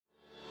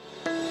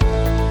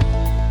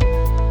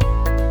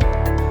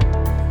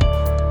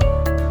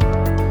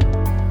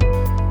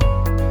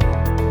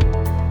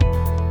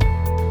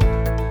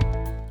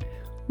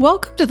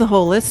Welcome to the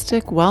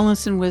Holistic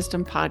Wellness and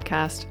Wisdom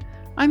Podcast.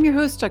 I'm your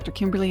host, Dr.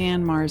 Kimberly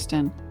Ann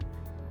Marsden.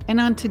 And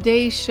on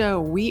today's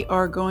show, we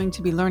are going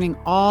to be learning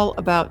all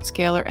about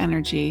scalar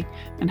energy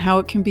and how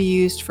it can be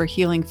used for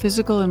healing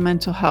physical and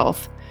mental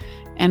health,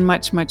 and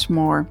much, much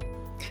more.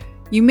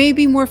 You may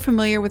be more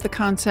familiar with the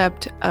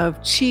concept of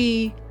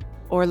chi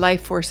or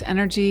life force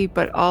energy,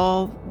 but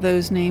all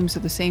those names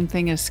are the same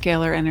thing as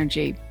scalar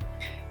energy.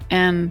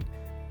 And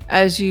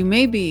as you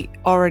maybe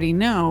already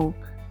know,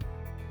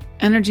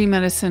 energy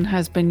medicine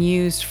has been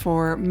used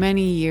for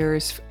many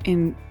years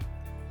in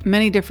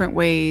many different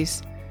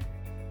ways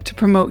to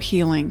promote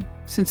healing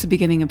since the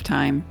beginning of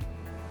time.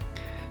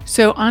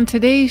 So on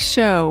today's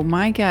show,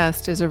 my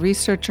guest is a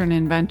researcher and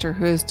inventor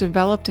who has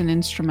developed an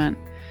instrument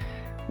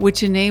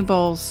which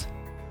enables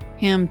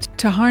him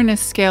to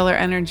harness scalar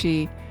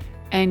energy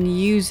and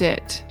use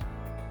it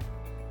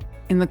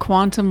in the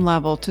quantum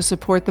level to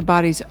support the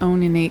body's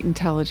own innate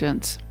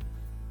intelligence.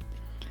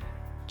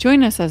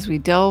 Join us as we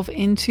delve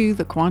into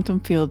the quantum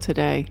field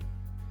today.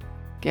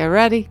 Get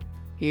ready.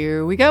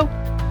 Here we go.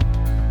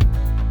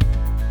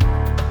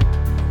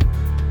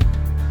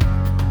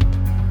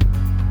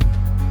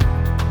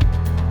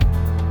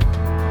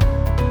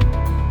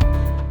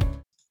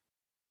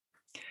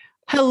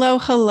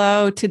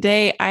 Hello.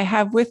 Today I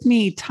have with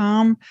me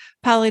Tom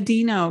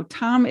Palladino.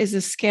 Tom is a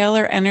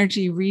scalar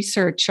energy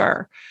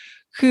researcher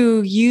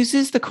who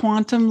uses the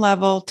quantum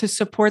level to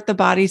support the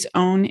body's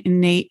own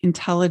innate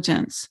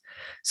intelligence.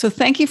 So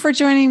thank you for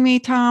joining me,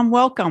 Tom.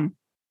 Welcome.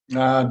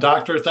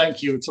 Doctor,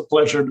 thank you. It's a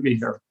pleasure to be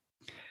here.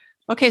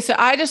 Okay, so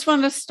I just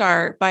wanted to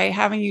start by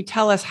having you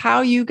tell us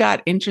how you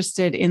got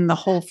interested in the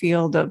whole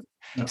field of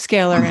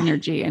scalar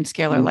energy and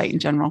scalar light in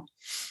general.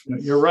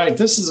 You're right.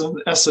 This is an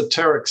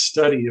esoteric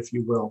study, if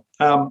you will.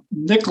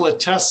 Nikola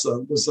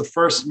Tesla was the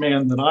first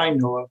man that I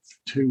know of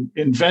who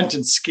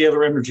invented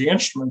scalar energy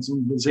instruments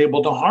and was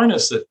able to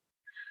harness it.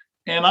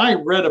 And I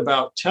read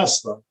about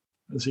Tesla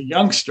as a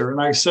youngster,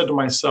 and I said to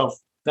myself,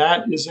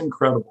 that is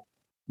incredible.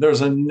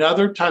 There's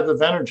another type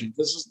of energy.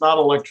 This is not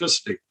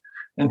electricity.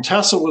 And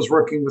Tesla was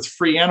working with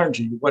free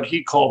energy, what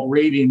he called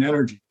radiant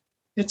energy.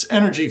 It's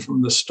energy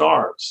from the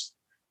stars.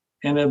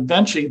 And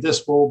eventually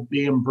this will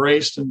be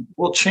embraced and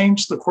will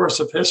change the course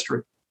of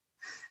history.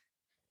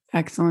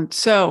 Excellent.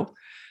 So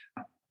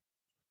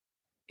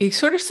you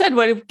sort of said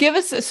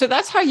so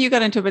that's how you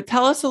got into it, but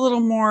tell us a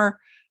little more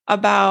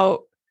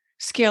about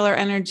scalar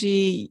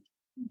energy,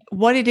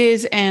 what it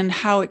is and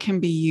how it can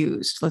be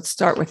used. Let's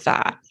start with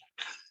that.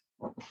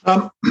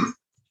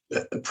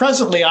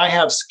 Presently, I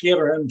have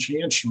scalar energy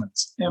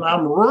instruments, and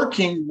I'm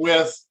working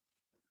with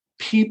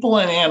people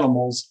and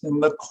animals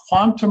in the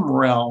quantum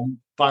realm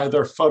by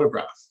their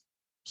photograph.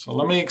 So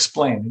let me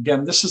explain.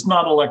 Again, this is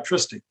not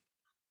electricity.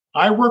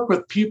 I work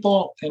with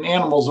people and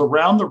animals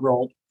around the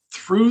world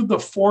through the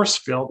force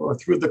field or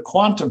through the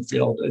quantum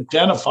field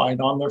identified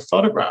on their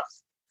photograph.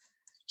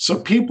 So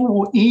people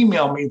will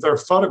email me their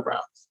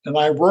photograph, and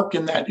I work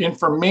in that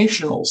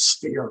informational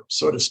sphere,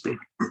 so to speak.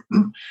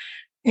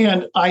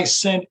 And I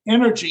send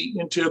energy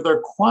into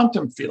their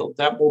quantum field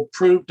that will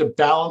prove to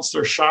balance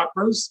their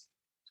chakras,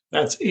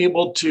 that's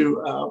able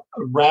to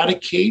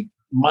eradicate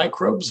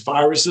microbes,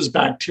 viruses,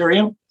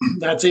 bacteria,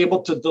 that's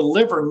able to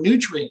deliver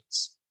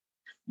nutrients.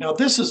 Now,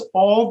 this is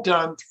all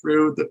done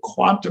through the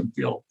quantum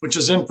field, which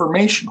is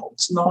informational,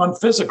 it's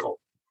non-physical.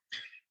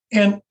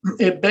 And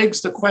it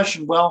begs the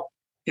question, well,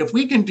 if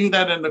we can do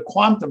that in the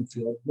quantum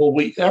field, will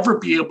we ever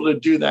be able to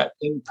do that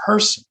in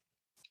person?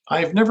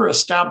 I've never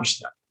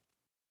established that.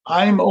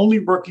 I'm only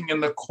working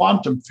in the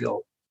quantum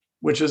field,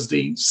 which is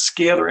the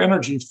scalar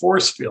energy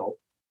force field.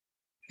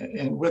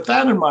 And with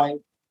that in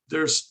mind,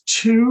 there's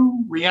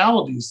two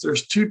realities,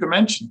 there's two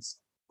dimensions,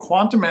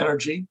 quantum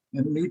energy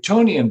and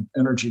Newtonian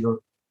energy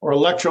or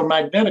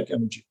electromagnetic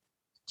energy.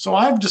 So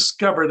I've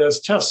discovered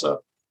as Tesla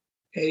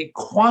a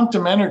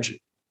quantum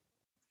energy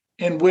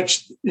in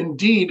which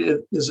indeed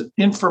it is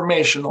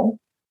informational,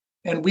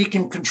 and we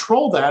can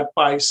control that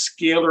by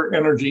scalar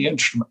energy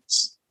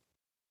instruments.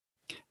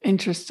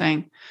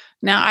 Interesting.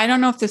 Now, I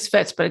don't know if this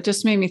fits, but it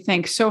just made me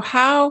think. So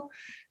how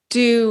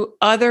do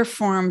other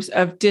forms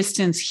of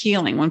distance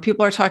healing, when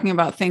people are talking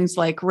about things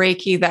like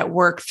Reiki that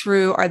work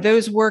through, are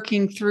those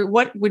working through?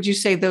 What would you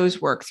say those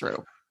work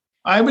through?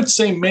 I would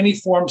say many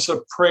forms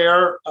of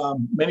prayer,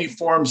 many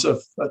forms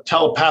of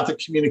telepathic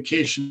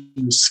communication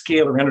is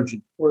scalar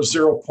energy or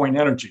 0-point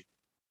energy,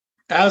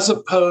 as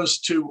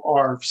opposed to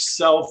our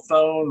cell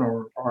phone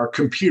or our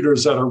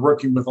computers that are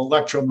working with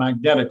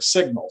electromagnetic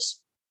signals.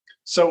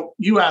 So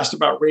you asked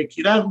about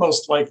Reiki. That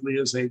most likely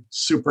is a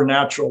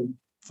supernatural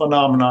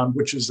phenomenon,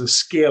 which is a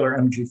scalar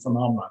energy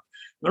phenomenon.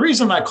 The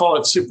reason I call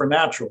it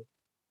supernatural,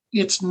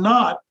 it's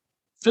not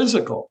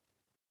physical.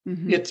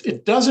 Mm-hmm.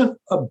 It doesn't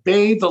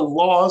obey the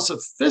laws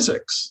of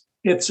physics.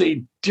 It's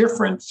a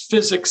different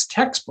physics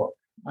textbook.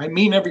 I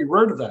mean every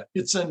word of that.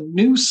 It's a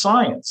new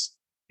science.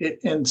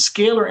 And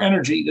scalar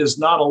energy is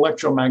not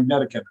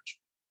electromagnetic energy.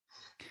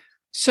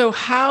 So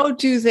how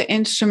do the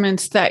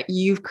instruments that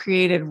you've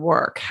created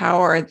work?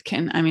 I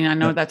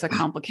know that's a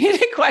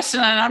complicated question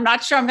and I'm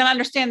not sure I'm going to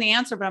understand the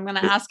answer, but I'm going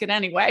to ask it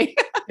anyway.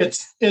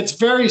 It's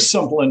very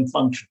simple in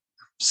function.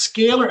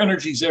 Scalar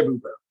energy is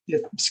everywhere.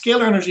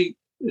 Scalar energy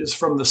is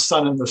from the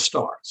sun and the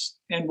stars.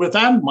 And with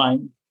that in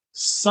mind,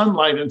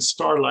 sunlight and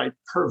starlight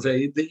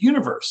pervade the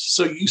universe.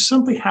 So you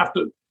simply have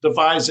to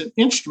devise an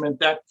instrument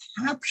that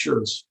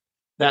captures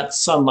that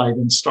sunlight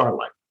and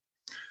starlight.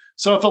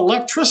 So if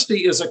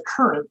electricity is a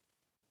current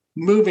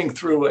moving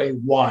through a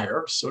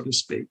wire, so to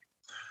speak,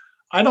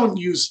 I don't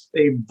use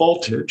a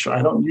voltage,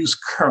 I don't use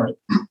current.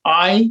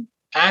 I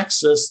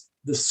access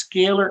the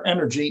scalar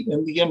energy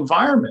in the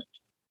environment,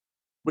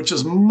 which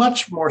is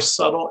much more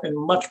subtle and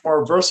much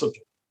more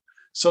versatile.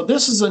 So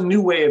this is a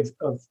new way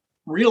of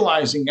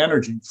realizing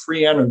energy,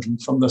 free energy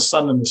from the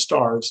sun and the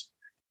stars.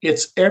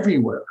 It's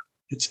everywhere.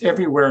 It's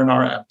everywhere in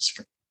our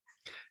atmosphere.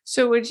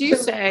 So would you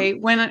say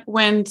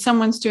when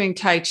someone's doing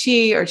Tai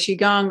Chi or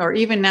Qigong, or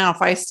even now,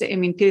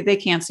 if they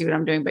can't see what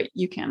I'm doing, but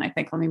you can, I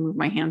think, let me move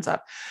my hands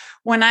up.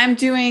 When I'm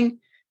doing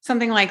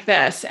something like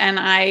this and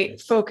I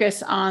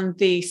focus on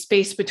the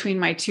space between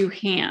my two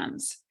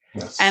hands,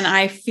 yes, and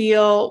I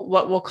feel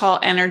what we'll call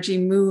energy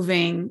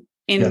moving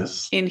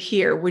in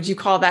here, would you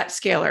call that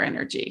scalar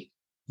energy?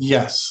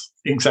 Yes,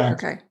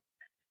 exactly. Okay.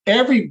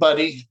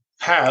 Everybody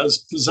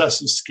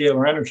possesses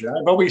scalar energy.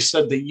 I've always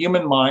said the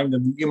human mind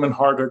and the human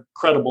heart are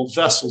credible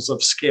vessels of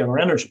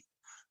scalar energy.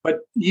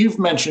 But you've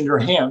mentioned your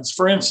hands.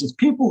 For instance,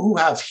 people who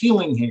have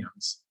healing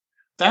hands,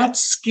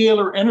 that's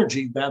scalar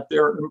energy that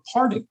they're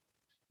imparting.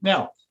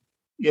 Now,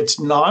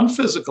 it's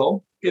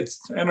non-physical, it's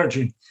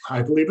energy.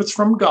 I believe it's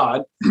from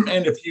God.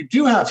 And if you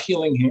do have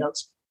healing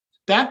hands,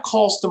 that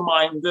calls to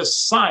mind this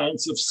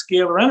science of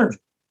scalar energy.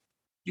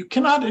 You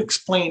cannot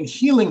explain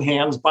healing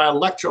hands by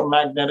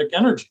electromagnetic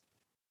energy.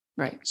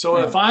 Right. So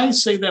if I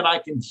say that I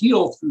can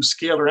heal through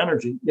scalar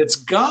energy, it's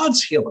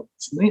God's healing.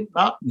 It's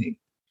not me.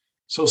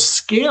 So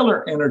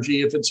scalar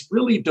energy, if it's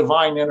really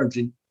divine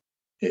energy,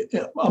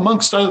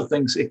 amongst other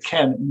things, it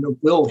can and it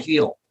will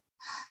heal.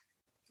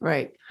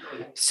 Right.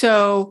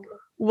 So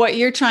what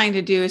you're trying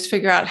to do is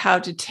figure out how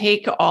to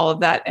take all of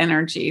that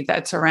energy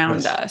that's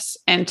around us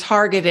and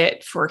target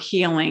it for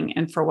healing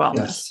and for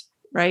wellness,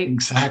 right?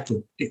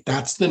 Exactly.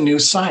 That's the new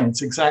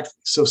science. Exactly.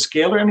 So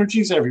scalar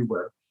energy is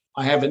everywhere.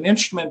 I have an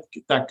instrument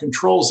that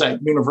controls that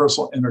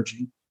universal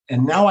energy,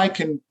 and now I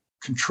can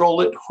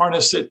control it,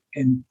 harness it,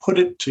 and put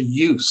it to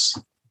use.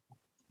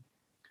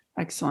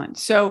 Excellent.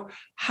 So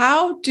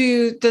how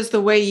does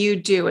the way you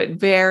do it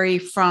vary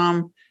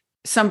from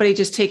somebody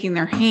just taking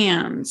their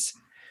hands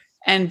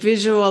and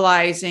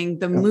visualizing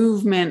the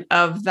movement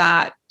of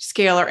that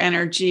scalar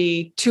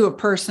energy to a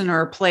person or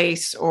a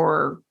place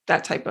or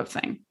that type of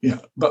thing?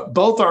 Yeah, but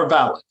both are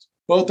valid.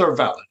 Both are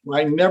valid.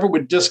 I never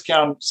would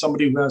discount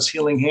somebody who has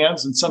healing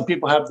hands, and some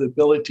people have the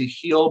ability to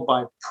heal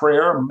by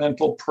prayer,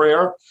 mental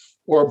prayer,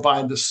 or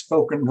by the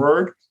spoken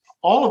word.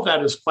 All of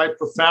that is quite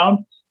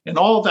profound, and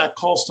all of that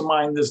calls to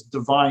mind this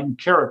divine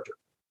character.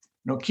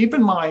 Keep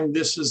in mind,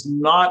 this is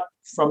not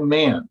from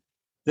man.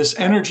 This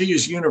energy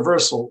is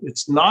universal.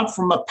 It's not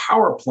from a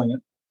power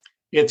plant.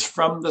 It's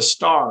from the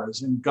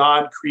stars, and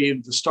God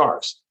created the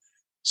stars.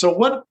 So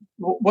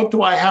what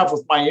do I have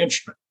with my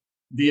instrument?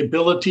 The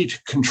ability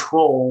to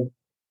control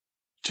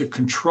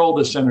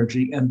this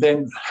energy and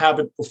then have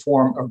it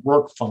perform a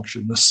work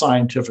function, the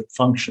scientific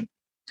function.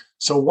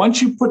 So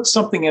once you put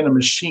something in a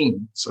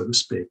machine, so to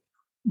speak,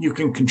 you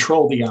can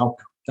control the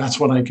outcome. That's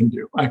what I can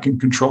do. I can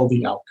control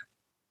the outcome.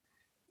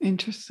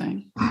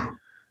 Interesting.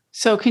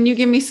 So can you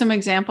give me some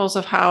examples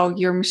of how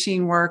your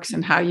machine works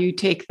and how you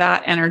take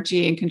that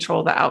energy and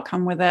control the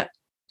outcome with it?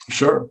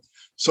 Sure.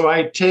 So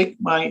I take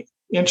my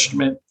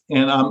instrument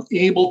and I'm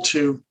able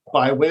to,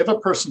 by way of a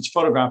person's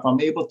photograph,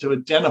 I'm able to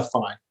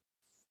identify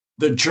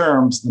the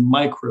germs, the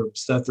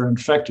microbes that they're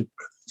infected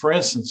with. For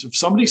instance, if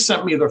somebody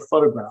sent me their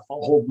photograph,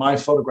 I'll hold my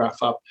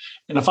photograph up.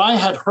 And if I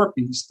had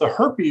herpes, the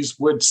herpes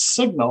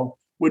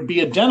would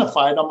be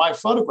identified on my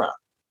photograph.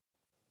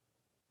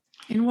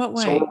 In what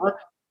way? So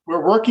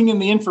we're working in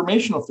the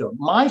informational field.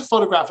 My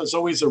photograph is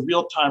always a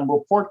real-time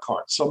report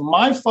card. So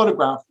my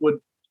photograph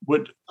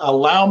would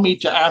allow me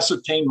to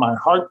ascertain my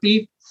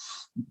heartbeat,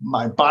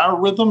 my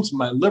biorhythms,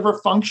 my liver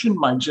function,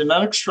 my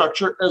genetic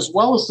structure, as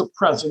well as the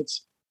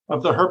presence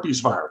of the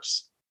herpes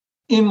virus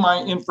in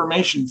my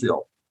information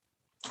field.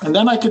 And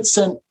then I could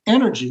send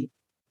energy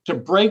to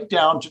break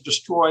down, to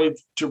destroy,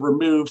 to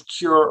remove,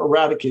 cure,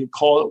 eradicate,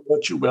 call it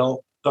what you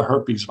will, the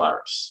herpes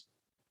virus.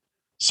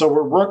 So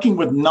we're working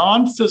with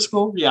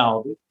non-physical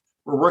reality.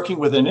 We're working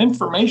with an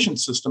information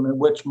system in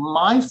which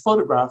my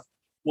photograph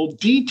will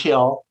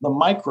detail the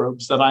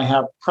microbes that I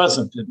have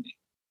present in me.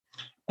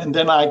 And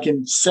then I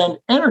can send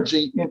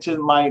energy into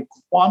my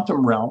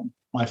quantum realm,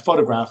 my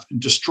photograph, and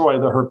destroy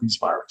the herpes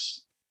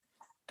virus.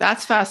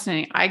 That's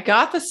fascinating. I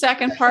got the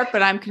second part,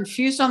 but I'm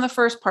confused on the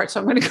first part. So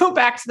I'm going to go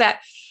back to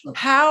that.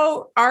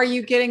 How are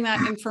you getting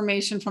that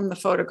information from the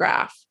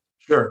photograph?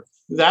 Sure.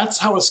 That's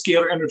how a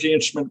scalar energy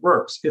instrument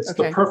works. It's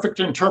the perfect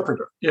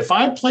interpreter. If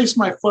I place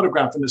my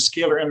photograph in a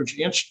scalar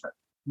energy instrument,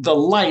 the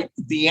light,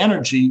 the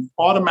energy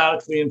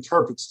automatically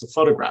interprets the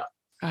photograph.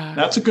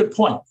 That's a good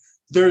point.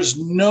 There's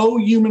no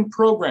human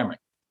programming.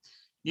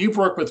 You've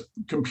worked with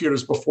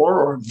computers before,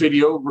 or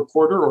video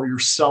recorder, or your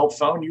cell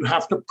phone. You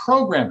have to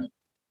program it.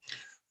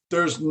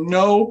 There's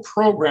no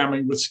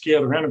programming with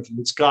scalar energy.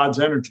 It's God's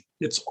energy.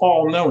 It's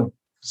all knowing.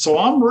 So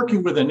I'm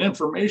working with an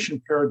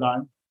information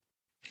paradigm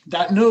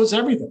that knows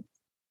everything.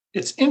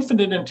 It's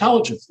infinite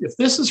intelligence. If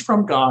this is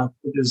from God,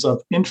 it is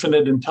of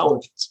infinite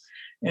intelligence.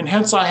 And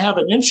hence I have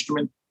an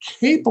instrument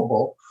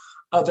capable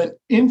of an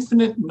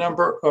infinite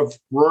number of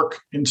work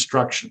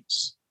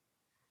instructions.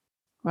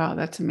 Wow,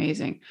 that's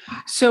amazing.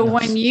 So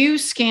when you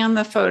scan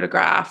the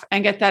photograph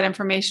and get that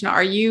information,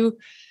 are you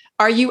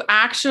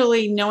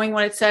actually knowing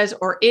what it says,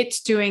 or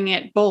it's doing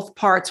it both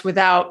parts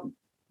without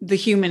the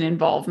human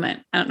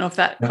involvement? I don't know if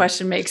that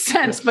question makes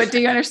sense, but do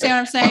you understand what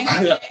I'm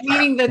saying?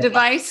 Meaning the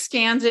device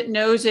scans it,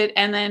 knows it,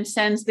 and then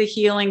sends the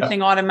healing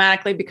thing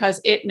automatically because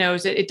it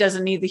knows it. It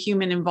doesn't need the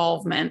human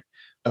involvement.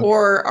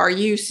 Or are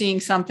you seeing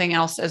something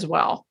else as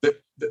well?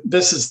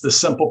 This is the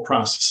simple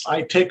process.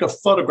 I take a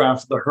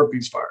photograph of the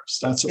herpes virus.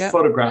 That's a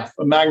photograph,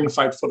 a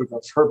magnified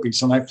photograph of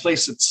herpes, and I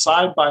place it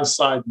side by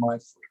side my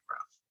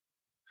photograph.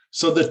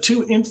 So the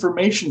two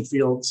information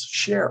fields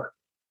share.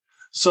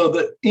 So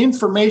the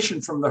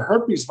information from the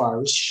herpes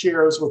virus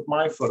shares with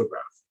my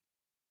photograph.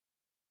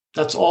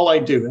 That's all I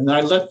do. And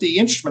I let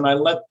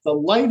the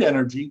light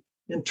energy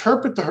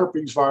interpret the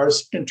herpes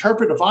virus,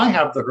 interpret if I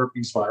have the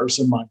herpes virus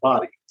in my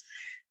body.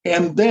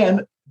 And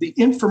then the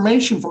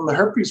information from the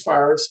herpes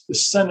virus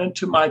is sent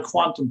into my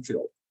quantum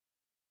field.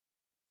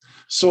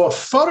 So a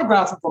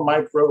photograph of a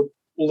microbe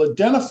will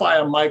identify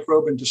a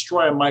microbe and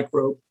destroy a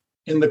microbe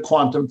in the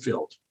quantum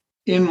field,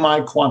 in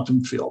my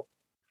quantum field.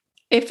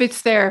 If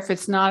it's there, if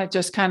it's not, it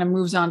just kind of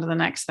moves on to the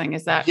next thing.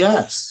 Is that?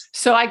 Yes.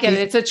 So I get it.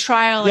 It's a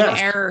trial and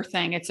error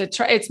thing.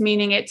 It's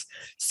meaning it's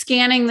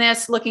scanning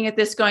this, looking at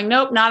this, going,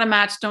 nope, not a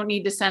match. Don't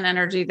need to send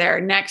energy there.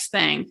 Next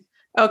thing.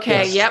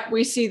 Okay. Yes. Yep.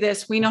 We see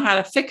this. We know how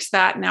to fix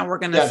that. Now we're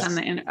going to send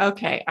the in.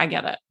 Okay. I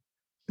get it.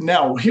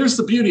 Now, here's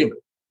the beauty of it.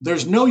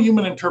 There's no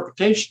human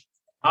interpretation.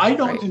 I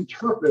don't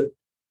interpret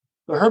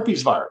the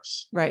herpes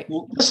virus. Right.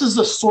 This is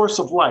the source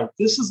of light.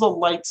 This is a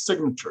light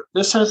signature.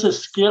 This has a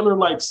scalar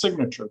light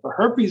signature. The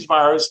herpes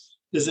virus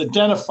is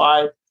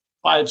identified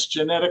by its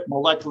genetic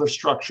molecular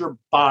structure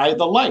by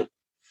the light.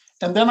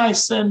 And then I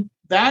send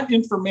that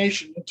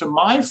information into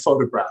my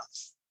photograph,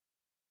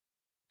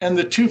 and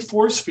the two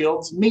force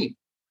fields meet.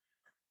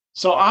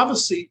 So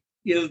obviously,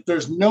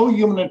 there's no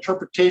human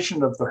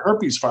interpretation of the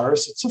herpes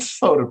virus. It's a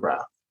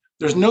photograph.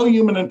 There's no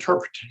human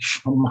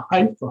interpretation of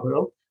my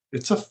photo.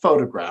 It's a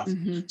photograph.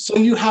 Mm-hmm. So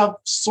you have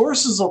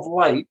sources of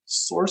light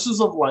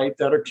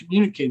that are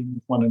communicating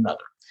with one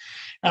another.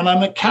 And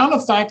on account of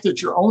the fact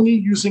that you're only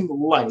using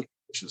light,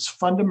 which is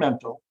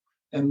fundamental,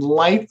 and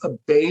light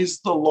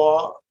obeys the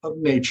law of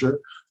nature,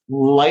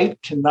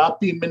 light cannot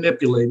be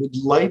manipulated.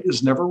 Light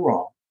is never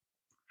wrong.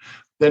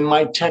 Then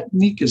my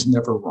technique is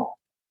never wrong.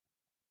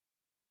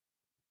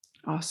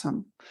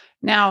 Awesome.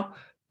 Now,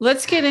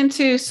 let's get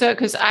into,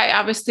 because I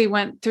obviously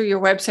went through your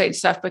website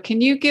stuff, but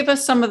can you give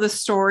us some of the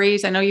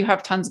stories? I know you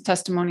have tons of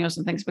testimonials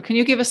and things, but can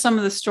you give us some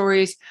of the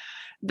stories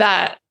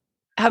that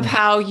of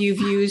how you've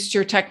used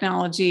your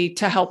technology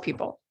to help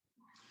people?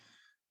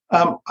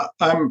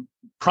 I'm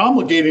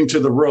promulgating to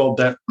the world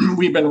that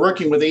we've been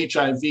working with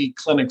HIV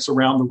clinics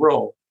around the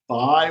world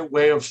by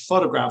way of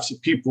photographs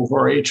of people who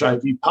are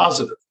HIV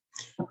positive.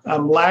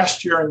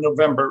 Last year in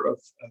November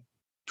of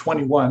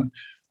 21,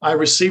 I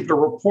received a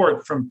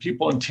report from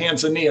people in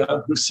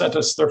Tanzania who sent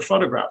us their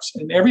photographs.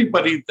 And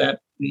everybody that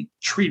we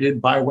treated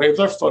by way of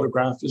their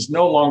photograph is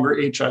no longer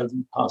HIV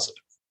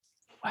positive.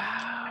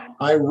 Wow.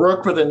 I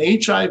work with an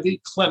HIV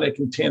clinic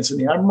in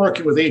Tanzania. I'm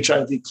working with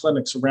HIV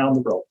clinics around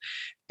the world.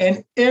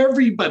 And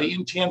everybody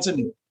in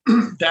Tanzania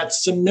that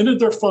submitted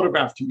their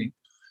photograph to me,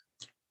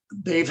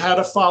 they've had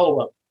a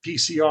follow-up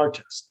PCR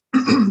test.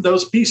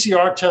 Those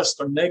PCR tests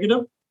are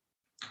negative.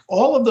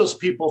 All of those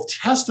people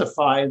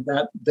testify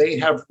that they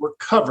have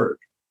recovered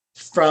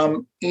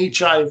from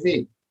HIV.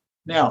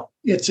 Now,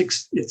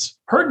 it's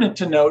pertinent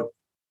to note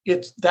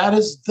that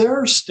is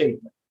their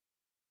statement.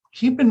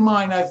 Keep in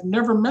mind, I've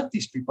never met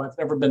these people. I've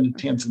never been to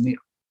Tanzania.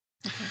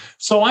 Okay.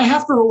 So I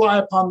have to rely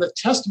upon the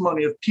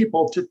testimony of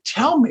people to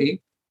tell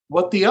me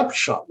what the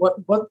upshot,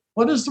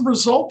 what is the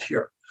result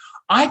here.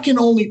 I can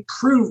only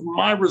prove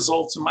my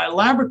results in my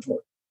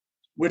laboratory,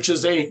 which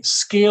is a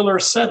scalar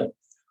setting.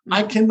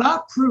 I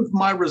cannot prove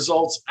my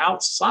results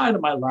outside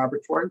of my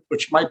laboratory,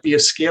 which might be a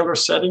scalar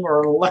setting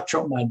or an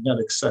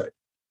electromagnetic setting.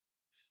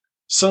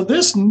 So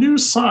this new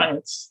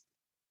science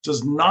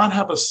does not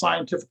have a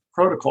scientific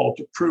protocol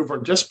to prove or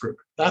disprove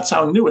it. That's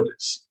how new it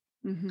is.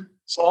 Mm-hmm.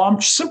 So I'm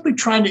simply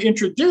trying to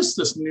introduce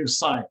this new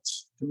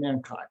science to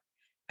mankind.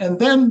 And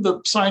then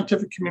the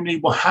scientific community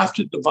will have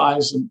to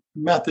devise a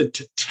method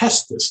to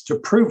test this, to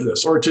prove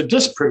this, or to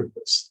disprove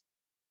this.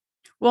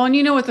 Well, and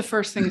you know what the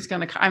first thing is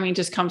going to,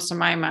 just comes to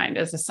my mind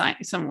as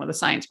someone with a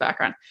science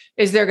background,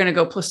 is they're going to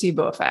go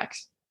placebo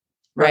effects,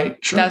 right?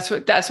 Sure.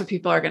 That's what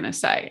people are going to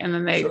say. And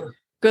then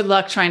good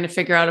luck trying to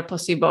figure out a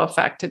placebo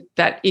effect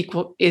that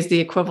is the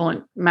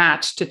equivalent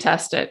match to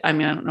test it. I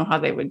mean, I don't know how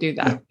they would do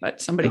that,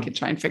 but somebody could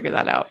try and figure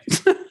that out.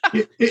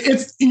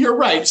 You're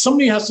right.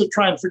 Somebody has to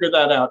try and figure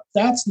that out.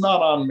 That's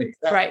not on me.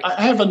 Right.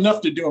 I have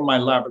enough to do in my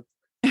laboratory.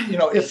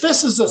 If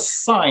this is a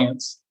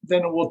science,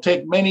 then it will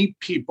take many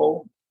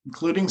people,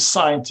 including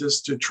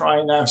scientists, to try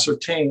and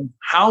ascertain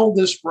how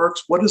this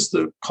works. What is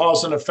the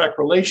cause and effect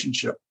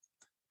relationship?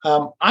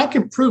 I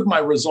can prove my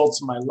results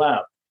in my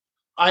lab.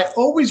 I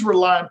always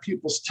rely on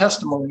people's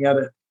testimony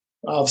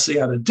obviously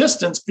at a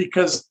distance,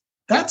 because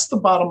that's the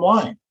bottom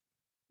line.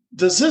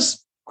 Does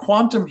this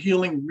quantum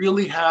healing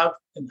really have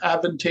an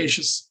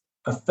advantageous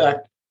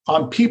effect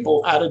on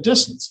people at a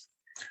distance?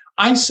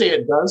 I say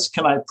it does.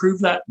 Can I prove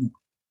that?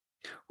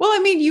 Well, I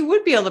mean, you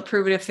would be able to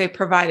prove it if they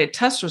provided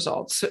test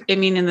results. I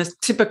mean, in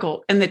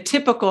the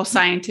typical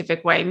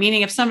scientific way,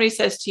 meaning if somebody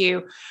says to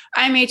you,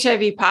 I'm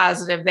HIV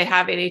positive, they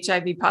have an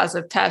HIV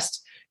positive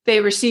test,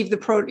 they receive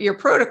your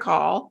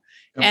protocol,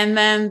 and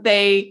then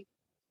they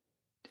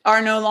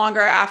are no longer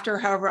after,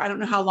 however, I don't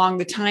know how long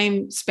the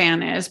time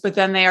span is, but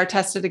then they are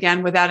tested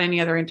again without any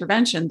other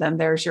intervention, then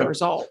there's your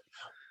result.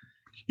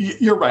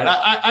 You're right.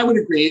 I would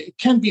agree. It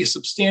can be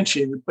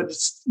substantiated, but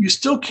you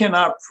still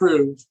cannot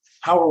prove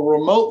how a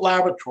remote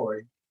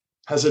laboratory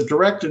has a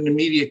direct and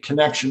immediate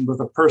connection with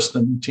a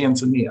person in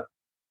Tanzania.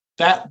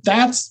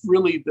 That's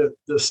really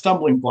the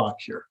stumbling block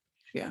here.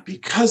 Yeah.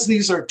 Because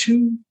these are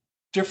two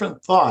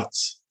different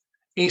thoughts.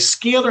 A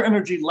scalar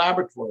energy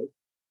laboratory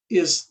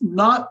is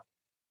not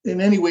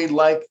in any way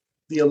like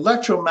the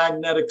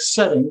electromagnetic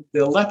setting,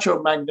 the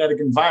electromagnetic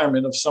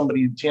environment of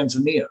somebody in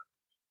Tanzania.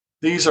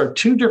 These are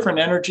two different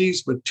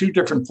energies with two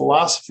different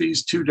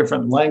philosophies, two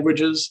different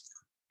languages,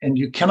 and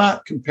you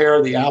cannot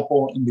compare the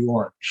apple and the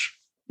orange.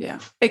 Yeah.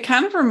 It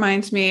kind of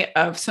reminds me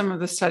of some of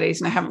the studies,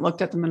 and I haven't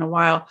looked at them in a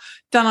while,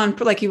 done on,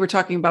 like you were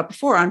talking about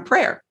before, on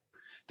prayer.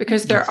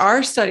 Because there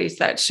are studies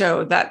that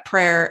show that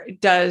prayer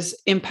does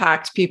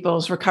impact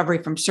people's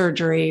recovery from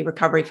surgery,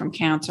 recovery from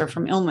cancer,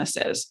 from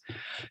illnesses.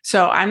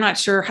 So I'm not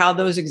sure how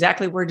those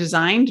exactly were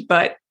designed,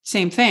 but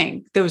same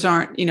thing. Those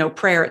aren't,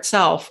 prayer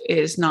itself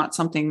is not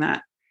something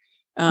that.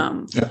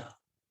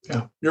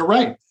 Yeah, you're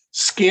right.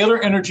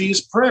 Scalar energy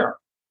is prayer.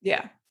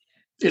 Yeah.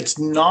 It's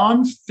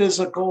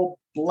non-physical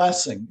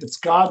blessing. It's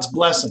God's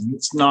blessing.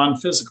 It's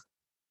non-physical.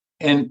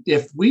 And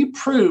if we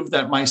prove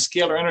that my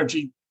scalar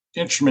energy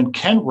instrument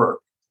can work,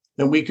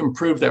 then we can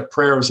prove that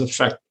prayer is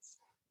effective.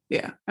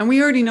 Yeah. And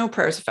we already know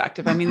prayer is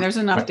effective. I mean, there's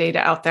enough data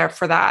out there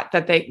for that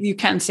you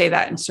can say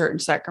that in certain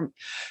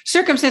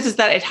circumstances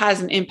that it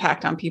has an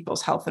impact on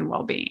people's health and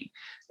well-being.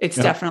 It's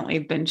definitely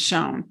been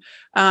shown.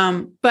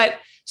 But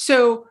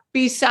so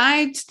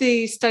besides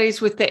the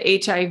studies with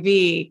the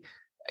HIV,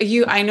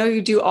 I know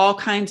you do all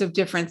kinds of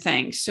different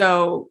things.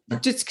 So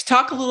just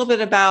talk a little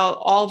bit about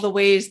all the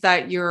ways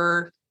that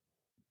you're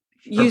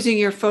using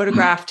your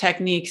photograph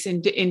techniques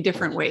in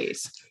different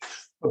ways.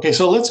 Okay,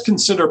 so let's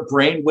consider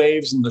brain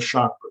waves and the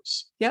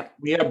chakras. Yep.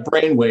 We have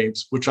brain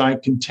waves, which I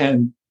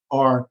contend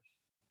are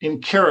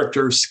in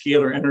character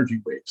scalar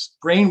energy waves.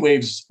 Brain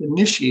waves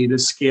initiate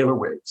as scalar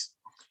waves.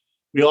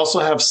 We also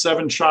have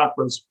 7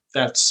 chakras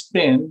that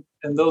spin,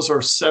 and those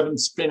are 7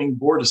 spinning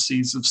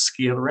vortices of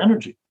scalar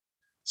energy.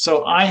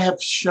 So I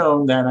have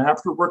shown that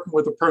after working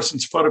with a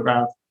person's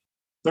photograph,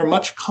 they're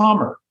much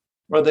calmer,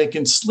 or they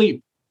can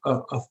sleep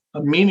a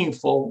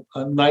meaningful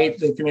night.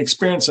 They can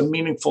experience a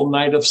meaningful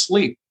night of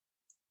sleep.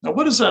 Now,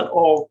 what does that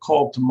all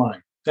call to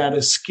mind? That a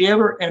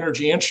scalar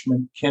energy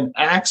instrument can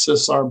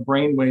access our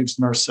brain waves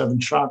and our 7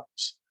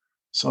 chakras.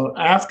 So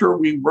after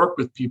we work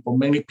with people,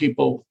 many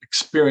people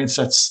experience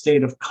that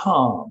state of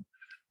calm,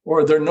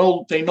 or they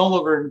no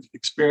longer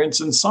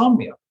experience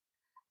insomnia.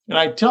 And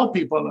I tell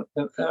people,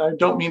 and I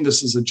don't mean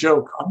this as a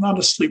joke, I'm not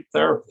a sleep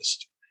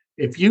therapist.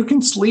 If you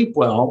can sleep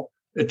well,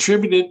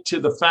 attribute it to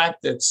the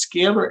fact that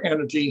scalar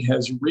energy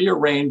has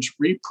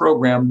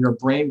reprogrammed your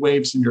brain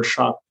waves and your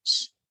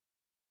chakras.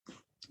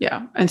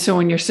 Yeah. And so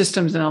when your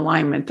system's in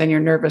alignment, then your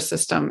nervous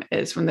system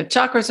is. When the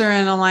chakras are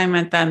in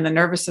alignment, then the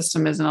nervous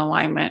system is in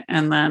alignment.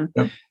 And then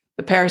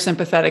the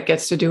parasympathetic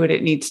gets to do what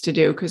it needs to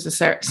do, because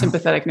the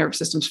sympathetic nervous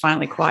system's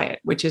finally quiet,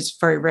 which is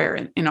very rare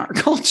in our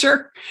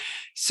culture.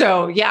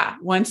 So yeah,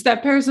 once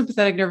that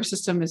parasympathetic nervous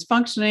system is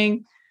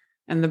functioning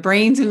and the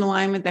brain's in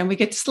alignment, then we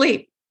get to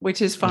sleep,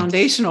 which is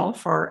foundational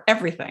for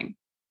everything.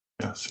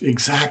 Yes,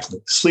 exactly.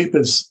 Sleep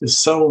is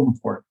so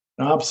important.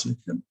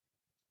 Absolutely.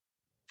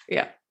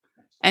 Yeah.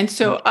 And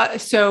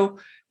so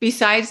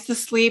besides the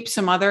sleep,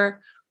 some other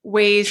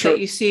ways that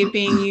you see it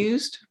being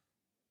used?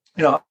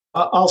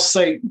 I'll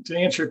say, to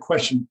answer your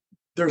question,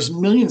 there's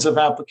millions of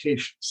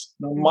applications.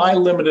 Now, my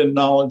limited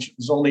knowledge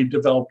has only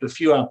developed a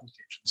few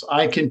applications.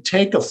 I can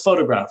take a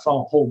photograph.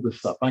 I'll hold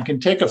this up. I can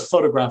take a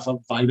photograph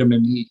of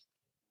vitamin E,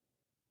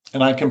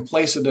 and I can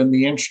place it in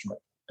the instrument.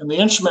 And the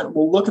instrument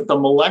will look at the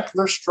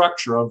molecular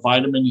structure of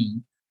vitamin E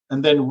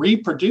and then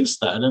reproduce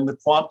that in the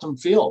quantum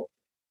field.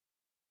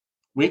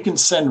 We can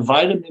send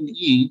vitamin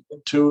E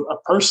into a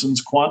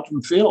person's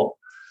quantum field.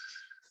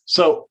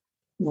 So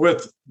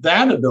with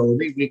that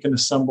ability, we can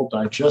assemble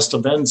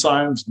digestive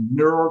enzymes,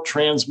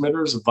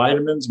 neurotransmitters,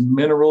 vitamins,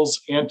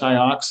 minerals,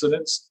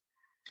 antioxidants.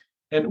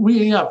 And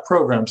we have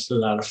programs to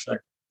that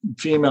effect,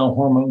 female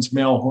hormones,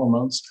 male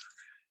hormones.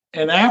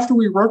 And after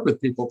we work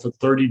with people for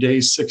 30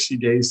 days, 60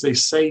 days, they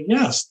say,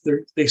 yes,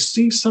 they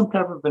see some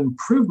type of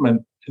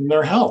improvement in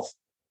their health.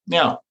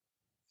 Now,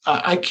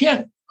 I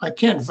can't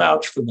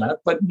vouch for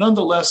that, but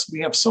nonetheless, we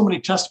have so many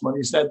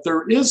testimonies that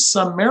there is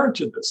some merit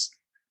to this,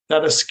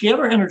 that a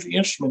scalar energy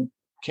instrument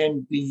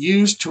can be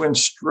used to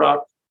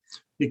instruct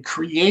the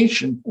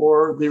creation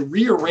or the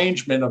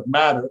rearrangement of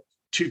matter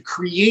to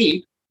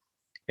create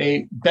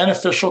a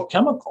beneficial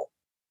chemical.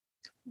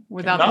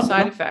 Without the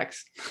side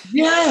effects.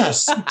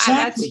 Yes, exactly.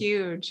 That's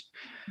huge.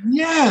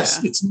 Yes,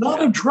 yeah. It's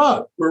not a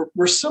drug.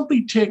 We're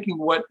simply taking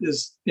what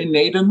is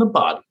innate in the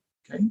body,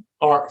 okay,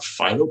 our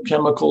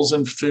phytochemicals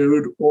in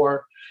food,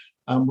 or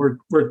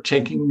we're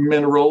taking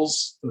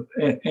minerals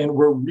and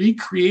we're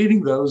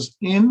recreating those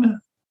in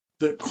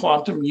the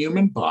quantum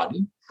human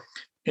body.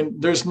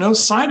 And there's no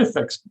side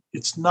effects.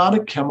 It's not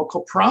a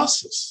chemical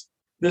process.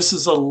 This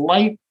is a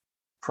light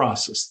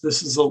process.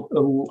 This is a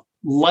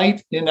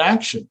light in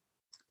action.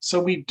 So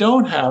we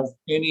don't have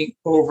any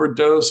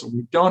overdose,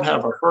 we don't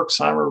have a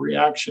Herxheimer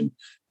reaction,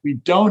 we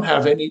don't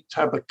have any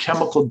type of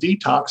chemical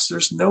detox.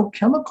 There's no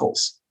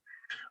chemicals.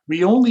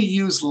 We only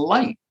use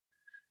light.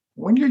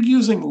 When you're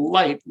using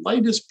light,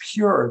 light is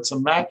pure, it's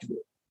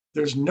immaculate.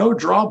 There's no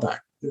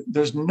drawback.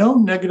 There's no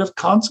negative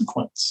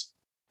consequence.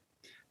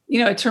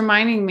 It's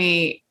reminding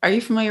me, are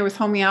you familiar with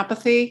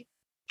homeopathy?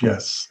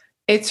 Yes.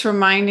 It's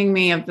reminding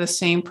me of the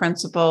same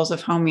principles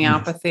of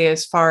homeopathy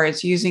as far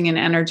as using an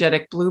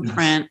energetic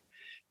blueprint. Yes.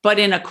 But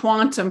in a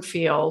quantum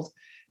field,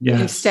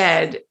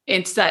 instead,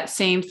 it's that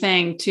same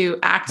thing to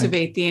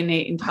activate the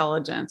innate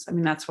intelligence. I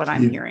mean, that's what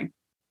I'm hearing.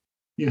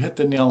 You hit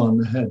the nail on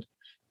the head.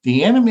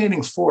 The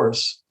animating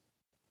force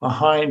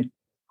behind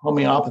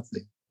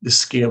homeopathy is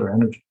scalar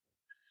energy.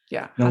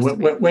 Yeah.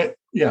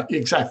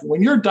 Exactly.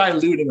 When you're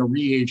diluting a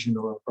reagent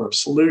or a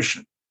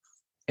solution,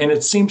 and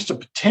it seems to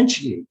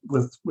potentiate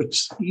with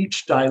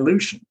each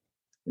dilution,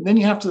 and then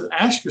you have to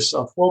ask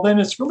yourself, well, then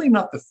it's really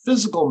not the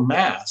physical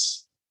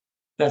mass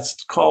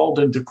that's called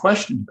into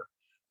question here.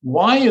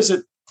 Why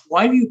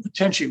do you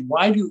potentiate?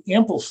 Why do you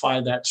amplify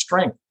that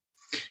strength?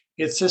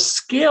 It's a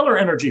scalar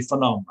energy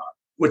phenomenon,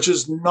 which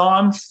is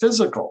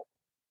non-physical.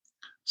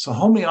 So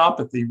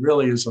homeopathy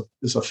really is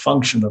a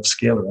function of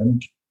scalar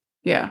energy.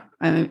 Yeah.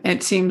 And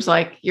it seems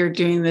like you're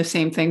doing the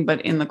same thing,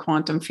 but in the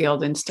quantum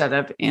field instead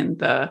of in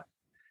the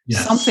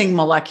something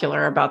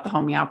molecular about the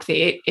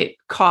homeopathy. It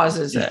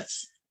causes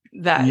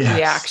that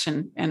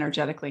reaction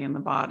energetically in the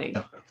body.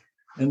 Yeah.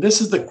 And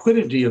this is the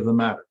quiddity of the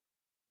matter.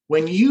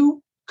 When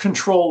you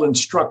control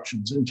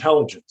instructions,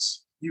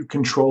 intelligence, you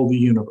control the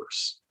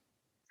universe.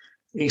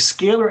 A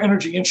scalar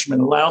energy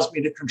instrument allows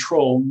me to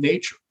control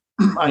nature.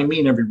 I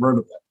mean every word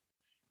of that.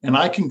 And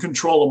I can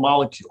control a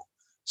molecule.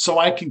 So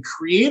I can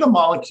create a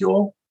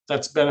molecule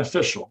that's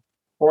beneficial,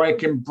 or I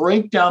can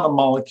break down a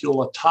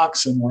molecule, a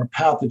toxin or a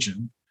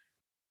pathogen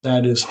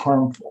that is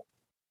harmful.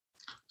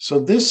 So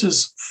this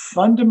is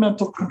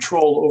fundamental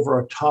control over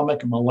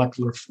atomic and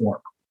molecular form.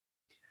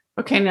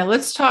 Okay, now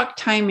let's talk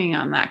timing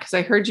on that, because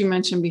I heard you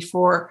mention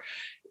before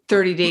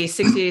 30 days,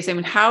 60 days. I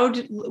mean,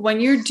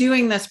 when you're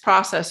doing this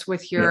process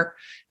with your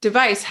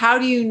device, how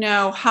do you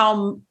know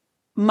how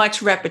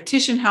much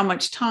repetition, how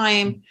much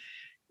time,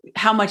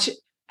 how much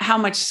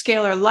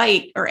scalar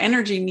light or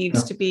energy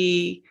needs to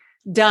be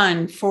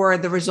done for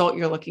the result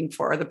you're looking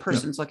for, or the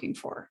person's looking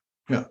for?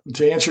 Yeah,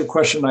 to answer your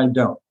question, I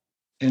don't.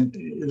 And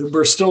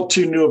we're still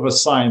too new of a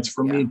science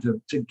for me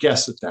to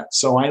guess at that.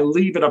 So I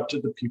leave it up to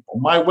the people.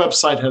 My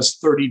website has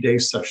 30-day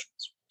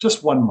sessions,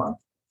 just 1 month.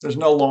 There's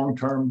no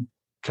long-term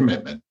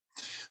commitment.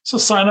 So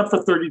sign up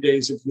for 30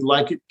 days. If you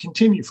like it,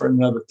 continue for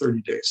another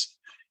 30 days.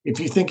 If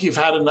you think you've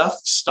had enough,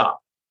 stop.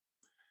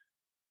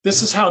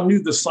 This is how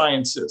new the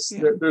science is.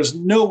 Yeah. There's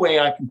no way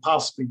I can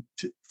possibly,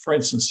 for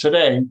instance,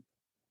 today,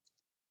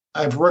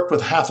 I've worked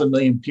with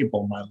 500,000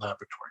 people in my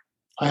laboratory.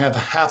 I have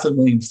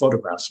 500,000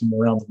 photographs from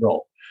around the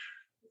world.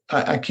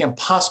 I can't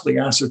possibly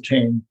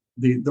ascertain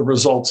the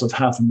results of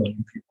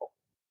 500,000 people.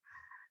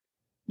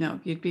 No,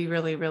 you'd be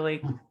really,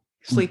 really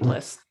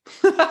sleepless.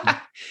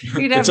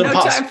 You'd have no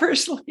time for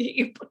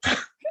sleep.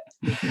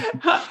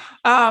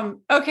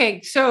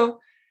 Okay, so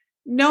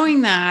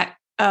knowing that,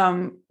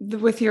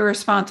 with your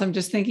response, I'm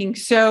just thinking,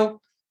 so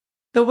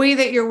the way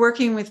that you're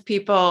working with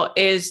people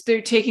is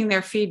they're taking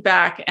their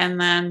feedback and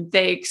then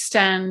they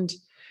extend,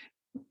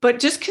 but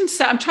just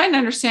I'm trying to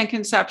understand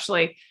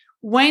conceptually,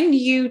 when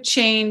you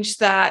change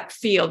that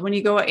field, when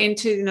you go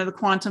into the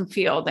quantum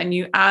field and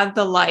you add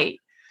the light,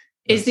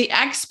 is the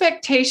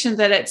expectation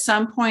that at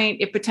some point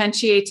it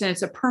potentiates and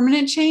it's a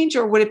permanent change,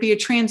 or would it be a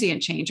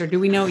transient change, or do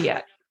we know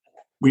yet?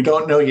 We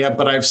don't know yet,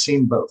 but I've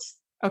seen both.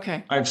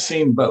 Okay. I've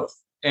seen both.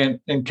 And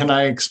can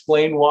I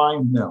explain why?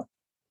 No.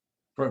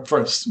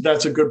 For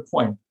that's a good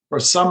point.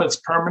 For some, it's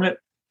permanent.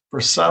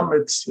 For some,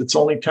 it's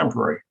only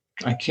temporary.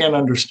 I can't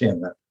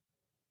understand that.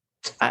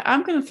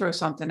 I'm going to throw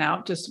something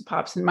out, just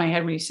pops in my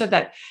head when you said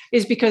that,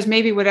 is because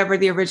maybe whatever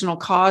the original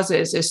cause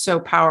is so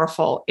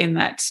powerful in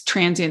that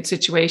transient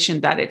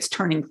situation that it's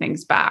turning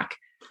things back.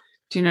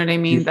 Do you know what I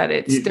mean?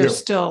 That there's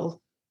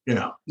still.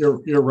 Yeah,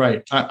 you're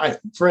right.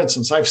 For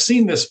instance, I've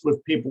seen this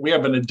with people. We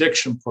have an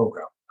addiction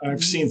program.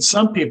 I've seen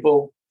some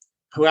people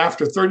who,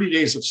 after 30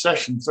 days of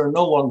sessions, they're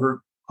no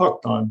longer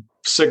hooked on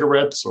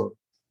cigarettes or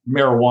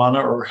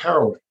marijuana or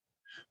heroin,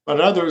 but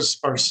others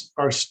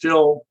are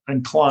still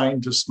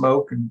inclined to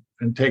smoke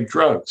and take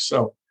drugs.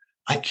 So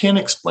I can't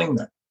explain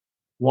that.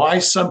 Why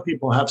some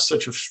people have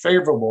such a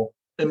favorable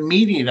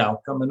immediate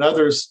outcome and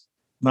others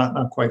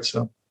not quite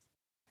so.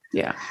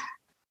 Yeah.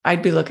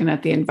 I'd be looking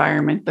at the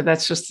environment, but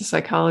that's just the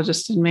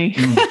psychologist in me.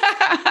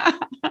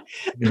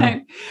 Yeah.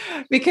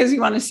 Because you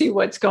want to see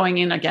what's going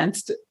in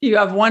against. You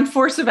have one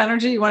force of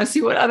energy. You want to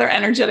see what other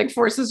energetic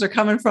forces are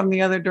coming from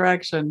the other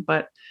direction.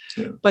 But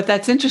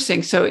that's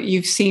interesting. So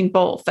you've seen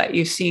both, that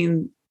you've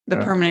seen the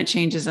permanent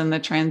changes and the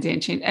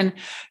transient change. And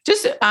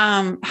just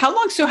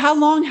how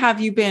long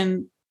have you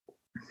been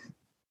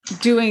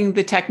doing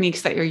the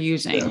techniques that you're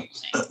using?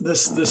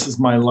 This is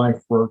my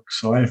life work.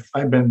 So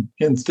I've been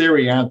in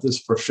theory at this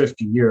for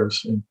 50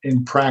 years, and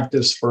in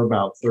practice for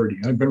about 30.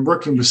 I've been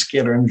working with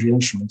scalar energy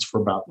instruments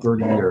for about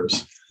 30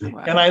 years.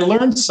 Wow. And I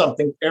learned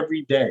something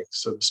every day,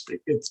 so to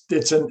speak.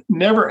 It's a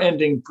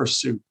never-ending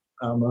pursuit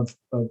of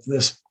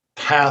this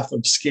path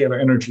of scalar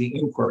energy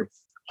inquiry.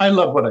 I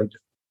love what I do.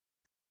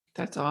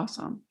 That's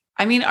awesome.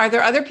 I mean, are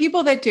there other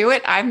people that do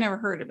it? I've never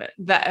heard of it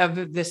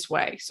of this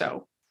way.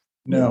 So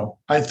no,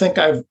 I think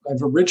I've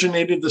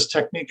originated this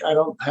technique. I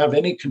don't have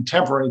any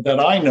contemporary that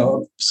I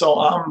know of. So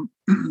I'm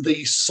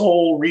the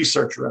sole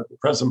researcher at the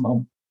present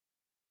moment.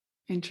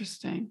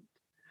 Interesting.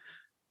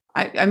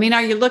 I mean,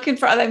 are you looking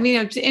for other? I mean,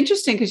 it's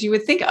interesting because you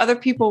would think other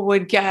people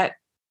would get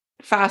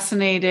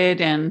fascinated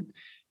and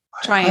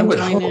try and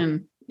join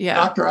in. Yeah.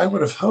 Doctor, I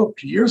would have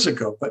hoped years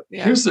ago, but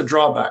here's the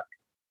drawback.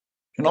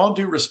 In all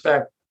due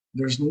respect,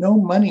 there's no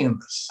money in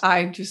this.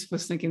 I just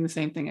was thinking the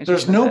same thing.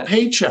 There's no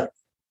paycheck.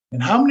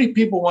 And how many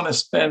people want to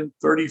spend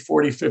 30,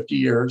 40, 50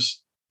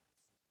 years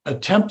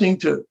attempting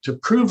to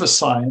prove a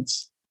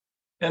science,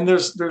 and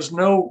there's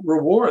no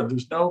reward.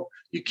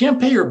 You can't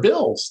pay your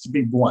bills, to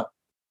be blunt.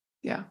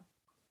 Yeah.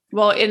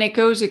 Well, and it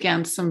goes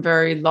against some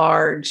very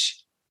large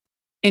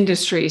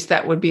industries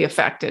that would be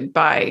affected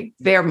by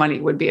their money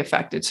would be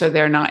affected. So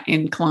they're not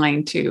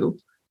inclined to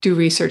do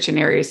research in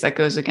areas that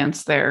goes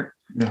against their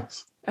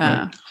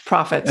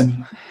profits.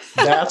 And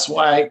that's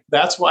why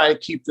I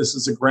keep this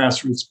as a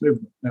grassroots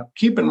movement. Now,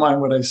 keep in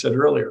mind what I said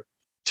earlier.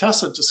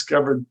 Tesla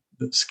discovered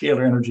the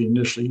scalar energy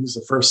initially. He was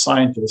the first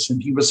scientist,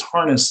 and he was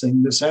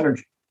harnessing this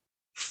energy,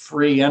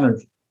 free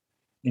energy.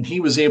 And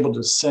he was able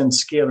to send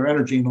scalar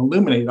energy and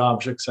illuminate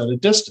objects at a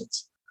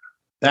distance.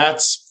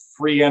 That's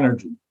free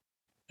energy.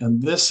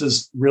 And this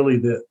is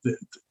really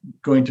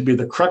going to be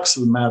the crux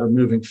of the matter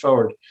moving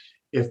forward.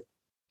 If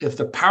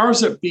the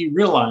powers that be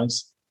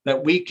realize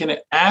that we can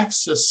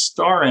access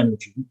star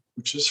energy,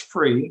 which is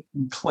free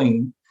and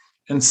clean,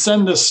 and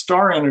send this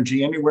star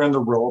energy anywhere in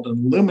the world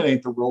and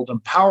illuminate the world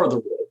and power the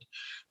world,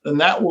 then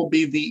that will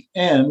be the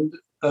end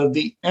of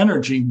the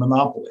energy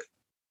monopoly.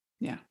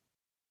 Yeah.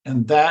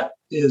 And that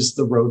is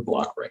the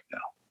roadblock right now.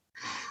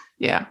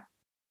 Yeah,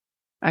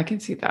 I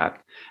can see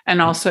that.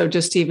 And also,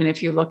 just even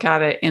if you look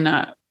at it in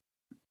a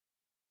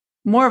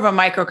more of a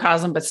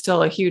microcosm, but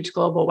still a huge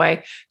global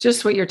way,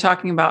 just what you're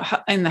talking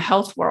about in the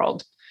health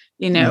world,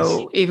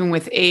 even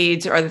with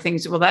AIDS or other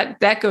things, well,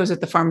 that goes at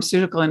the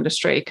pharmaceutical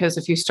industry, because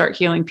if you start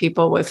healing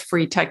people with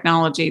free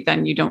technology,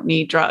 then you don't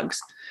need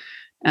drugs.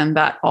 And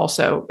that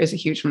also is a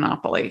huge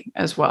monopoly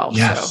as well.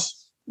 Yes.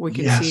 So we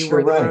can see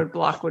where the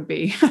roadblock would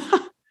be.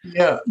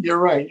 Yeah, you're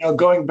right.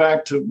 Going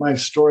back to my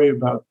story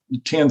about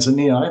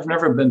Tanzania, I've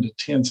never been to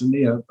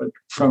Tanzania, but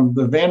from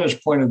the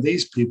vantage point of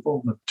these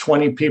people, the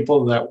 20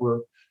 people that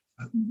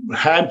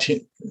had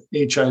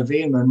HIV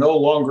and they're no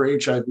longer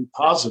HIV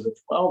positive,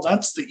 well,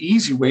 that's the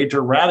easy way to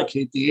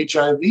eradicate the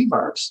HIV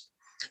virus.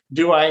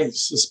 Do I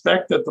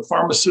suspect that the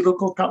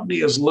pharmaceutical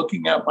company is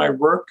looking at my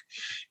work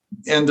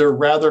and they're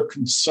rather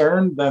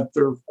concerned that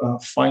their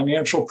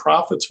financial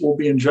profits will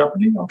be in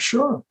jeopardy? I'm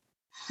sure.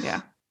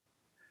 Yeah.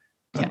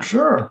 I'm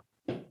sure.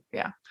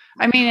 Yeah.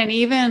 I mean, and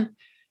even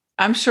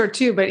I'm sure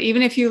too, but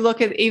even if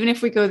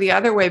we go the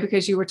other way,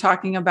 because you were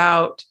talking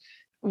about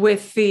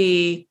with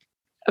the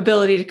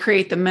ability to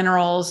create the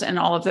minerals and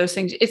all of those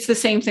things, it's the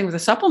same thing with the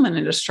supplement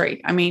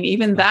industry. I mean,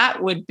 even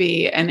that would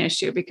be an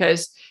issue,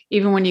 because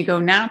even when you go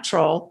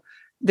natural,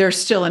 there's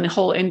still a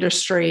whole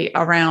industry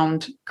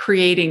around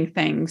creating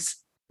things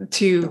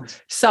to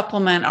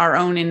supplement our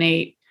own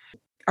innate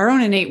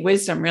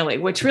wisdom, really,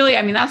 which really,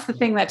 I mean, that's the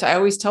thing that I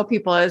always tell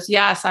people is,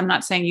 yes, I'm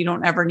not saying you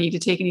don't ever need to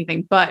take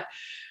anything, but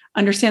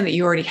understand that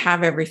you already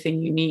have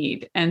everything you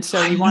need. And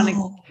so you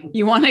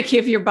want to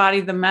give your body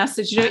the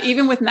message,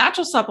 even with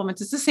natural supplements,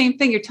 it's the same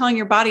thing. You're telling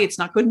your body it's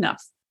not good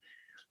enough.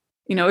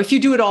 If you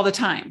do it all the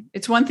time,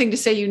 it's one thing to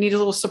say you need a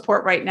little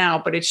support right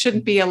now, but it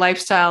shouldn't be a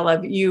lifestyle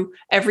of you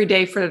every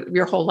day for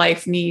your whole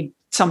life need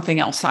something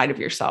outside of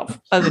yourself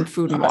other than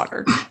food and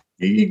water.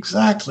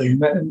 Exactly.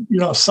 And,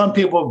 some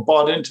people have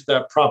bought into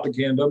that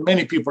propaganda.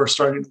 Many people are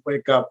starting to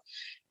wake up.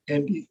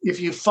 And if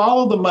you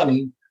follow the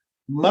money,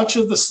 much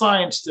of the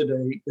science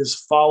today is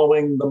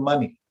following the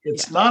money.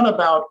 It's not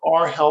about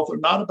our health or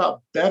not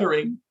about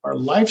bettering our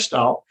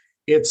lifestyle.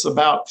 It's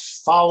about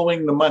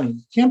following the money.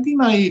 You can't be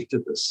naive to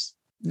this.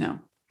 No,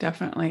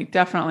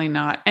 definitely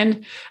not.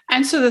 And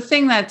so the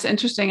thing that's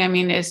interesting, I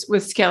mean, is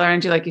with scalar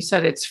energy, like you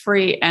said, it's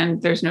free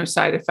and there's no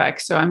side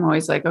effects. So I'm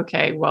always like,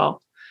 okay,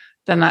 well,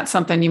 then that's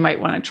something you might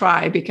want to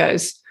try,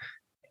 because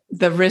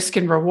the risk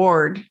and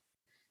reward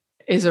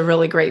is a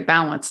really great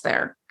balance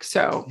there.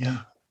 So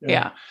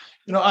yeah.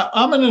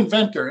 I'm an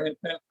inventor, and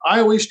I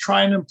always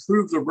try and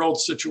improve the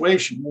world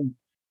situation. And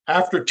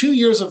after 2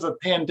 years of a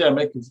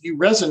pandemic, if you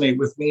resonate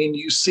with me and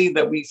you see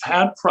that we've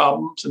had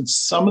problems and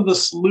some of the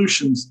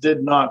solutions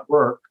did not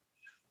work,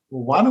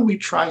 well, why don't we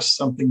try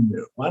something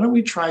new? Why don't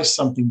we try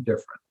something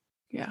different?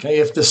 Yeah. Okay.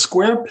 If the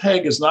square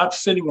peg is not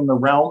fitting in the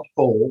round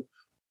hole,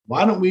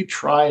 why don't we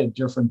try a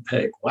different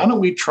peg? Why don't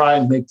we try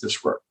and make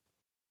this work?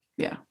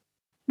 Yeah.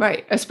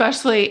 Right.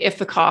 Especially if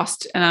the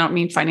cost, and I don't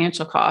mean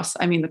financial costs,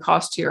 I mean the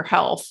cost to your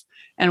health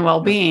and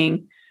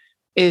well-being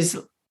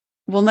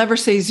we'll never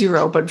say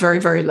zero, but very,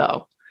 very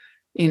low,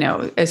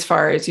 as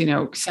far as,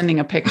 sending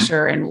a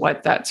picture and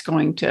what that's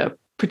going to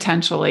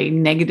potentially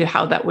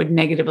how that would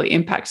negatively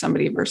impact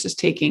somebody versus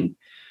taking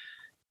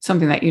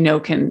something that,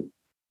 can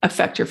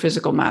affect your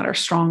physical matter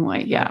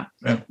strongly. Yeah.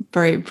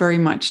 Very, very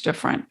much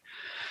different.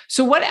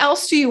 So what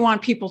else do you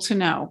want people to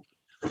know?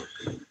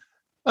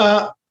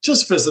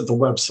 Just visit the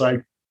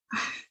website.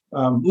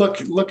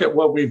 Look at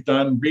what we've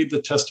done, read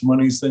the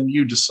testimonies, then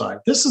you decide.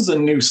 This is a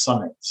new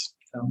science.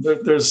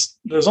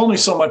 There's only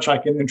so much I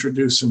can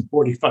introduce in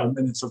 45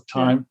 minutes of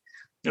time.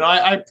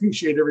 I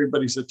appreciate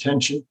everybody's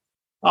attention.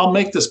 I'll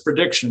make this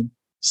prediction.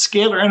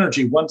 Scalar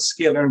energy, once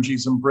scalar energy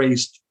is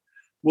embraced,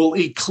 will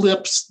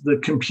eclipse the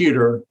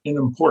computer in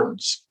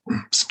importance.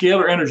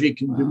 Scalar energy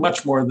can do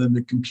much more than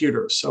the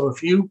computer. So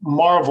if you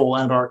marvel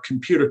at our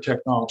computer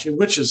technology,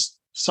 which is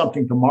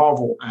something to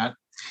marvel at,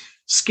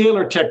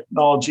 scalar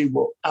technology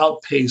will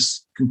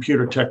outpace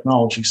computer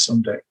technology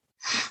someday.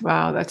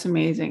 Wow, that's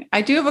amazing.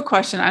 I do have a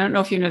question. I don't know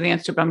if you know the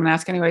answer, but I'm going to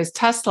ask anyways.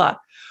 Tesla,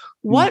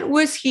 what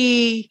was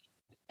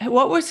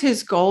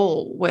his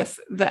goal with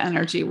the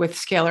energy, with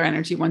scalar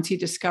energy, once he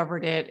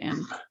discovered it?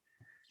 And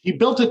he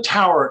built a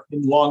tower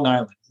in Long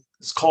Island.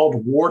 It's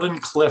called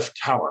Wardenclyffe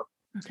Tower.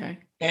 Okay.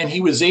 And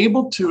he was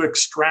able to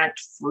extract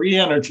free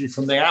energy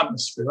from the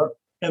atmosphere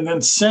and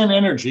then send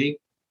energy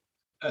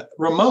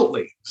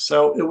remotely.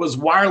 So it was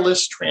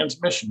wireless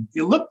transmission. If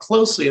you look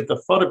closely at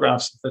the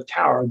photographs of the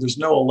tower, there's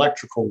no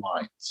electrical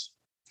lines.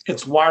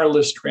 It's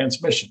wireless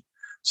transmission.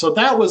 So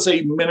that was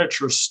a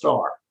miniature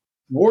star.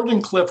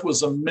 Wardenclyffe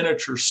was a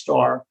miniature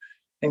star,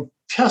 and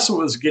Tesla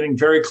was getting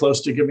very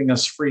close to giving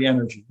us free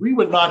energy. We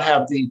would not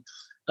have the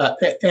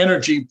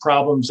energy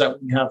problems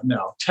that we have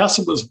now.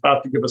 Tesla was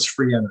about to give us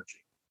free energy.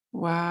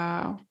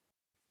 Wow.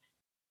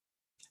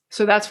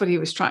 So that's what he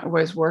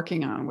was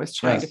working on, was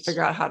trying to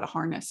figure out how to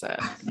harness it.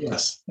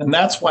 Yes. And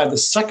that's why the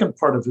second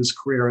part of his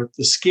career,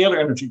 the scalar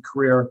energy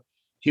career,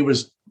 he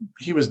was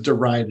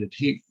derided.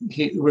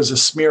 It was a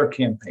smear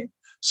campaign.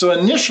 So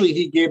initially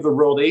he gave the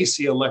world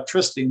AC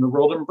electricity and the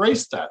world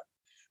embraced that.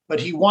 But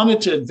he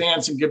wanted to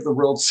advance and give the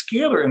world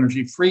scalar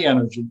energy, free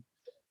energy.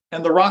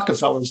 And the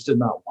Rockefellers did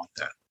not want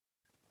that.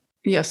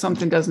 Yeah,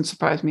 something doesn't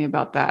surprise me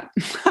about that.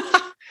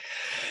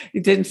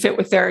 It didn't fit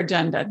with their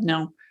agenda.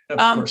 No.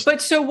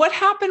 But so what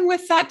happened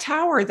with that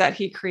tower that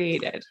he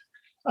created?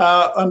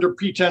 Under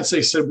pretense,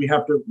 they said we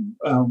have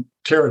to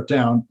tear it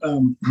down.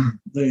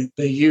 They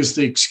used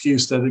the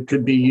excuse that it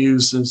could be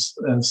used as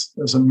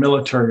a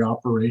military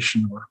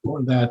operation,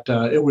 or that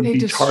it would be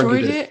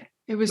targeted. It?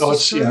 It was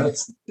destroyed?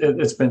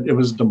 It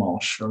was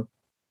demolished. Sure.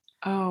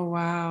 Oh,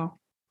 wow.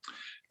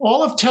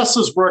 All of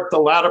Tesla's work, the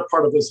latter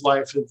part of his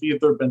life, have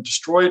either been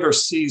destroyed or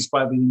seized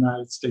by the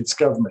United States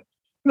government.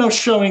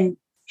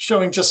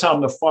 Showing just how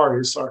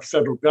nefarious our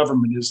federal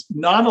government is,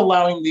 not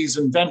allowing these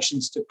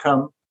inventions to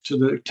come to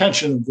the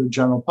attention of the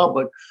general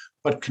public,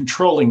 but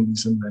controlling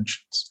these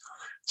inventions,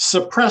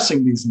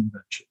 suppressing these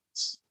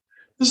inventions.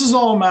 This is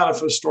all a matter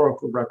of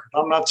historical record.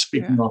 I'm not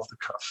speaking off the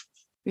cuff.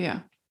 Yeah.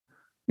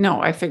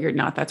 No, I figured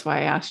not. That's why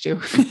I asked you.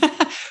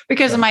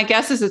 Because my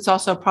guess is it's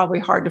also probably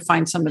hard to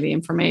find some of the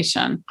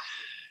information.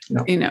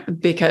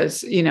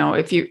 Because,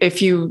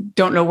 if you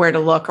don't know where to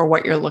look or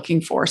what you're looking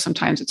for,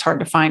 sometimes it's hard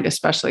to find,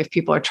 especially if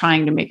people are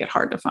trying to make it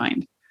hard to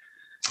find.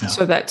 Yeah.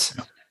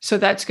 So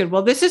that's good.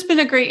 Well, this has been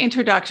a great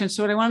introduction.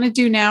 So what I want to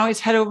do now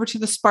is head over to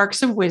the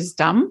Sparks of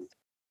Wisdom.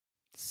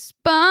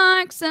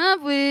 Sparks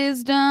of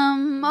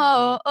Wisdom.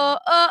 Oh, oh,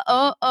 oh,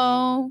 oh,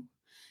 oh.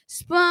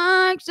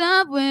 Sparks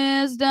of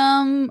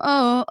Wisdom.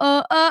 Oh,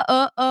 oh, oh,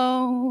 oh,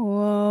 oh,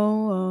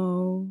 oh,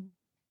 oh.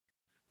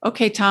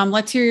 Okay, Tom,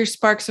 let's hear your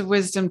sparks of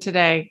wisdom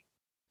today.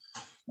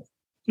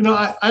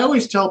 I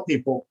always tell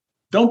people,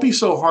 don't be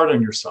so hard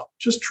on yourself.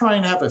 Just try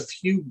and have a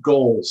few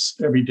goals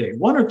every day,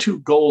 1 or 2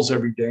 goals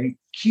every day.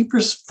 Keep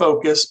your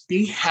focus,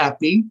 be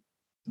happy,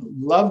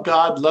 love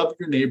God, love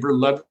your neighbor,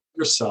 love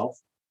yourself.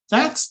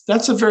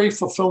 that's a very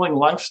fulfilling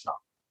lifestyle.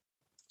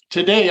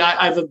 Today,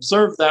 I've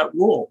observed that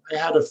rule. I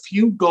had a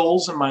few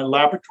goals in my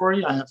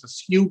laboratory. I have a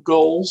few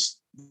goals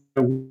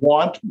I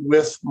want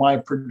with my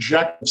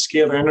project of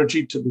scalar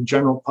energy to the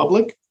general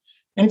public.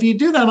 And if you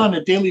do that on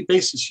a daily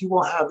basis, you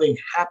will have a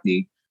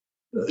happy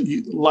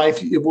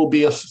life. It will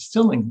be a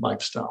fulfilling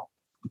lifestyle.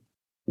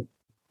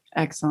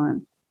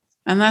 Excellent.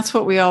 And that's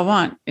what we all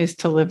want, is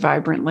to live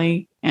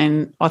vibrantly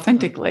and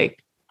authentically.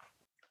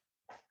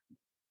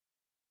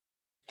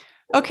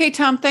 Okay,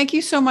 Tom, thank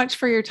you so much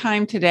for your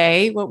time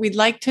today. What we'd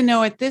like to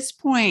know at this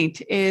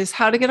point is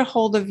how to get a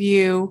hold of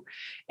you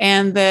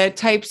and the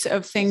types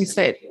of things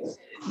that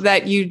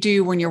you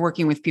do when you're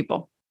working with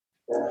people.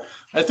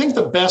 I think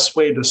the best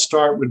way to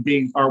start would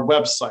be our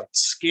website,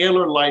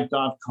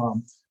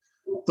 scalarlight.com.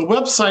 The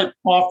website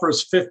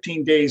offers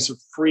 15 days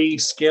of free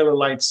Scalar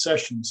Light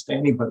sessions to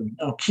anybody.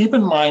 Now, keep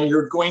in mind,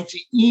 you're going to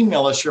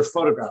email us your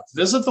photograph.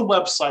 Visit the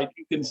website.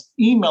 You can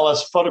email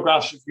us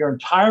photographs of your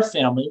entire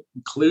family,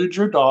 include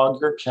your dog,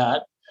 your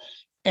cat.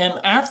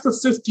 And after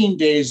 15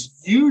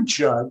 days, you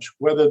judge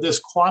whether this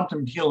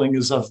quantum healing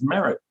is of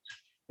merit.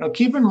 Now,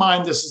 keep in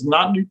mind, this is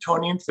not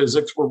Newtonian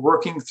physics. We're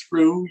working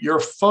through your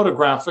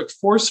photographic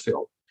force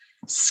field.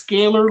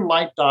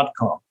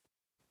 Scalarlight.com.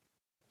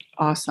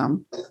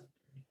 Awesome.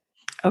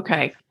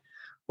 Okay.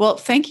 Well,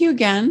 thank you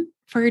again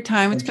for your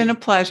time. It's been a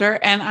pleasure.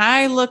 And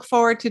I look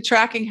forward to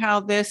tracking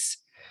how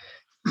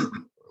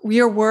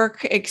your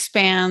work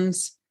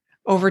expands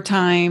over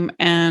time.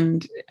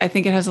 And I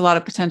think it has a lot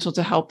of potential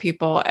to help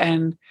people.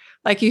 And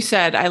like you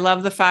said, I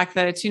love the fact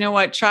that it's,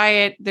 try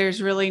it.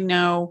 There's really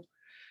no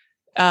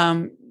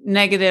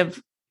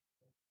negative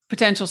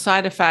potential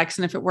side effects.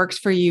 And if it works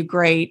for you,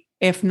 great.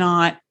 If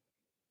not,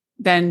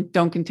 then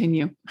don't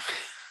continue.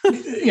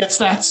 It's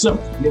that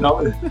simple.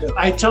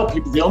 I tell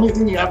people the only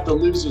thing you have to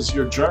lose is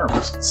your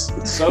germs.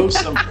 It's so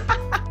simple.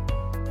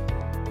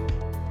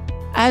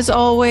 As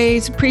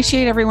always,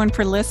 appreciate everyone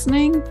for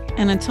listening.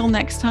 And until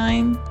next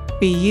time,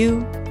 be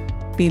you,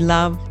 be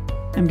love,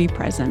 and be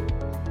present.